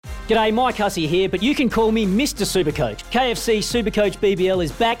G'day, Mike Hussey here, but you can call me Mr. Supercoach. KFC Supercoach BBL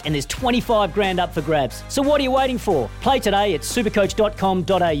is back and there's 25 grand up for grabs. So what are you waiting for? Play today at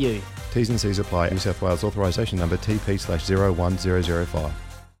supercoach.com.au. T's and C's apply. New South Wales authorisation number TP/01005.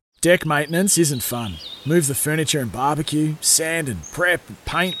 Deck maintenance isn't fun. Move the furniture and barbecue, sand and prep,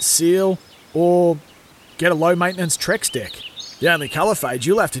 paint, seal, or get a low-maintenance Trex deck. The only colour fade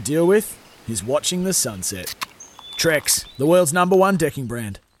you'll have to deal with is watching the sunset. Trex, the world's #1 decking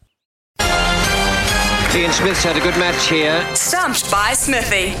brand. Ian Smith's had a good match here. Stumped by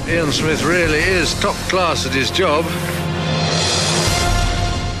Smithy. Ian Smith really is top class at his job.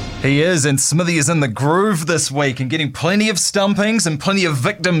 He is, and Smithy is in the groove this week and getting plenty of stumpings, and plenty of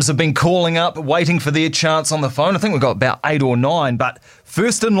victims have been calling up, waiting for their chance on the phone. I think we've got about 8 or 9, but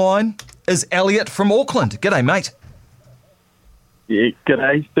first in line is Elliot from Auckland. G'day, mate. Yeah,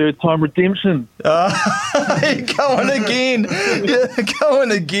 g'day. Third time redemption. Going again.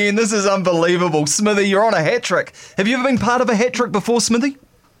 Going again. This is unbelievable. Smithy, you're on a hat-trick. Have you ever been part of a hat-trick before, Smithy?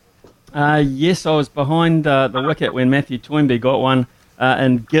 Yes, I was behind the wicket when Matthew Toynbee got one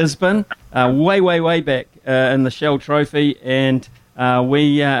in Gisborne, way back in the Shell Trophy, and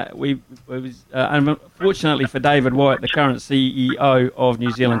unfortunately for David White, the current CEO of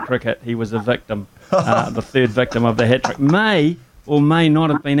New Zealand Cricket, he was a victim, the third victim of the hat-trick. May or may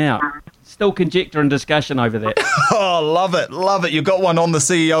not have been out. Still conjecture and discussion over that. Oh, love it, love it. You've got one on the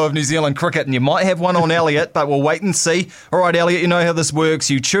CEO of New Zealand Cricket, and you might have one on Elliot, but we'll wait and see. All right, Elliot, you know how this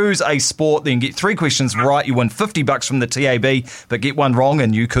works. You choose a sport, then get 3 questions right. You win $50 from the TAB, but get one wrong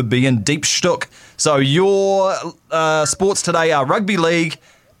and you could be in deep shtuck. So your sports today are rugby league,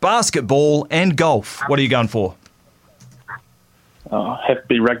 basketball and golf. What are you going for? Have to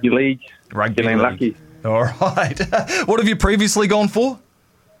be rugby league. Rugby Getting league. lucky. All right. What have you previously gone for?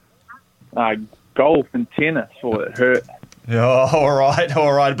 Golf and tennis, for it hurt. Oh, all right.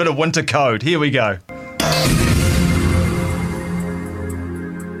 A bit of winter code. Here we go.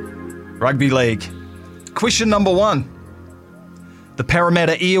 Rugby league. Question number 1. The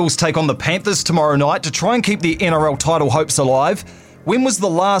Parramatta Eels take on the Panthers tomorrow night to try and keep the NRL title hopes alive. When was the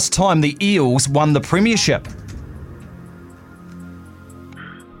last time the Eels won the premiership?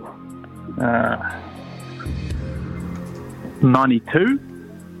 92.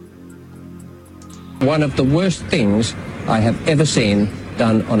 One of the worst things I have ever seen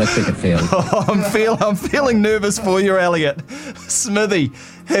done on a cricket field. I'm feeling nervous for you, Elliot. Smithy,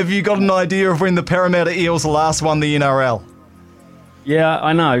 have you got an idea of when the Parramatta Eels last won the NRL? Yeah,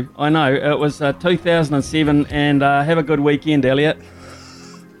 I know. It was 2007, and have a good weekend, Elliot.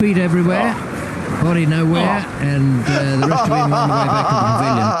 Feet everywhere, body nowhere, and the rest of him on the way back to the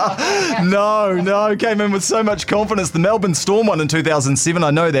pavilion. No, came in with so much confidence. The Melbourne Storm won in 2007, I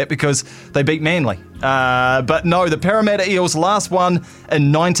know that because they beat Manly. But no, the Parramatta Eels last won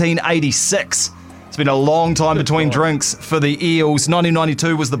in 1986. It's been a long time between drinks for the Eels.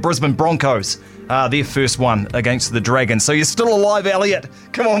 1992 was the Brisbane Broncos, their first one against the Dragons. So you're still alive, Elliot.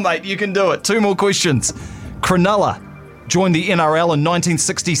 Come on, mate, you can do it. 2 more questions. Cronulla joined the NRL in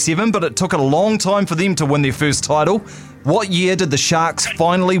 1967, but it took a long time for them to win their first title. What year did the Sharks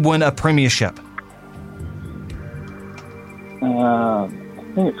finally win a premiership? I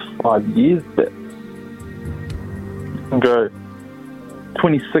think it's 5 years, but I'll go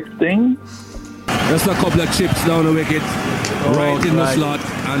 2016. Just a couple of chips down the wicket, right in the slot,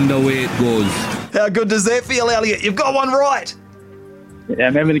 and away it goes. How good does that feel, Elliot? You've got one right. Yeah,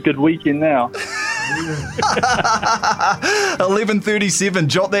 I'm having a good weekend now. 11:37,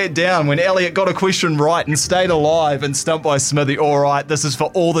 jot that down. When Elliot got a question right and stayed alive and stumped by Smithy. All right, this is for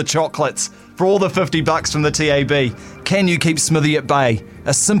all the chocolates, for all the $50 from the TAB. Can you keep Smithy at bay?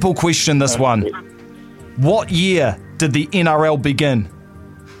 A simple question, this one. What year did the NRL begin?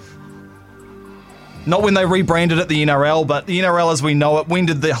 Not when they rebranded it the NRL, but the NRL as we know it. When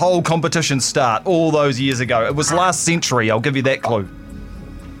did the whole competition start? All those years ago. It was last century, I'll give you that clue.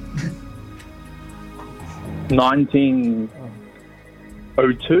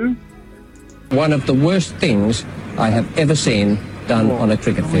 1902. One of the worst things I have ever seen done on a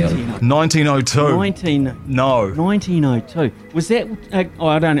cricket field. 1902. 1902. Was that?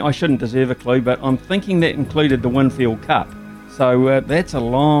 I shouldn't deserve a clue, but I'm thinking that included the Winfield Cup. So that's a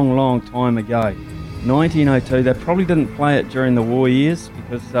long time ago. 1902. They probably didn't play it during the war years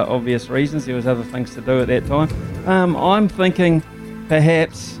because obvious reasons. There was other things to do at that time. I'm thinking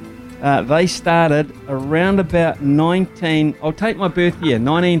perhaps they started around about I'll take my birth year,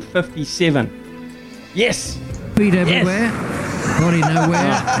 1957. Yes. Feet everywhere, body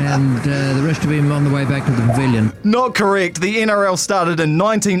nowhere, and the rest of him on the way back to the pavilion. Not correct. The NRL started in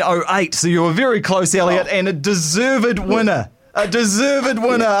 1908, so you were very close, Elliot, and a deserved winner A deserved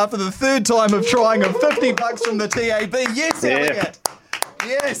winner after the third time of trying of $50 from the TAB. Yes, Elliot.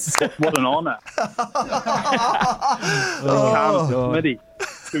 Yes. What an honour. Smitty.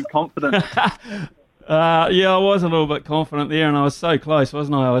 Too confident. Yeah, I was a little bit confident there, and I was so close,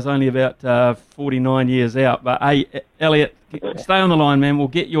 wasn't I? I was only about 49 years out. But, hey, Elliot, stay on the line, man. We'll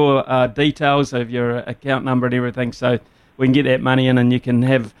get your details of your account number and everything so we can get that money in and you can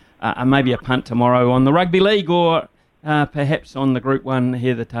have maybe a punt tomorrow on the Rugby League or perhaps on the Group 1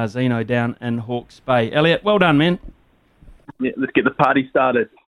 here, the Tarzino down in Hawke's Bay. Elliot, well done, man. Yeah, let's get the party started.